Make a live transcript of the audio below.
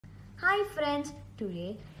Hi friends,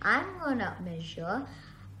 today I'm gonna measure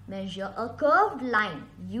a curved line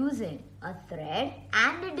using a thread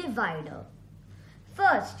and a divider.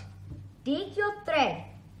 First, take your thread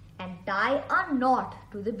and tie a knot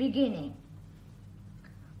to the beginning.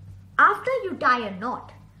 After you tie a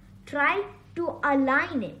knot, try to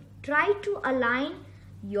align it. Try to align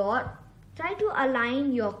your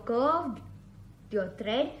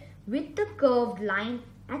thread with the curved line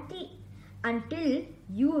until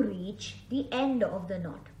you reach the end of the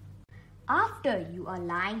knot. After you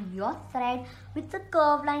align your thread with the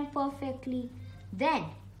curved line perfectly, then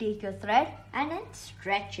take your thread and then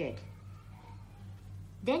stretch it.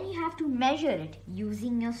 Then you have to measure it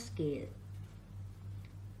using your scale.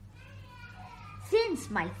 Since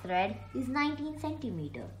my thread is 19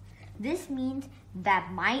 centimeter, this means that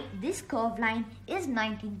this curved line is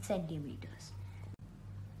 19 centimeters.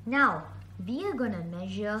 Now we are gonna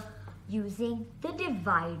measure using the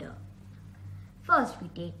divider. First we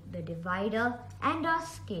take the divider and our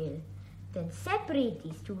scale. Then separate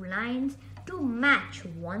these two lines to match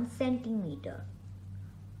 1 centimeter.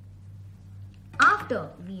 After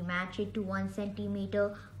we match it to 1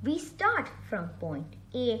 centimeter, we start from point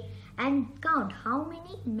A and count how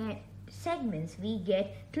many segments we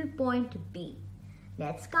get to point B.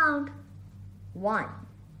 Let's count. 1,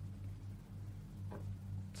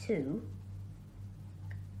 2,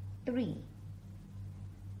 3,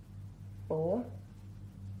 4,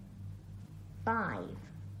 5,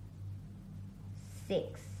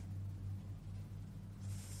 6,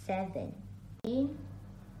 7, 8,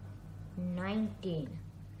 19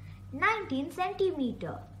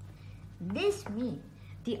 centimeter. This means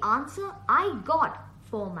the answer I got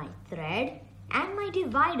for my thread and my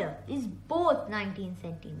divider is both 19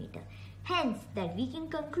 centimeter. Hence that we can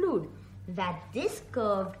conclude that this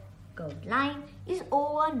curved line is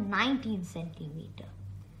over 19 centimeter.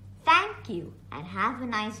 Thank you and have a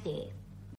nice day.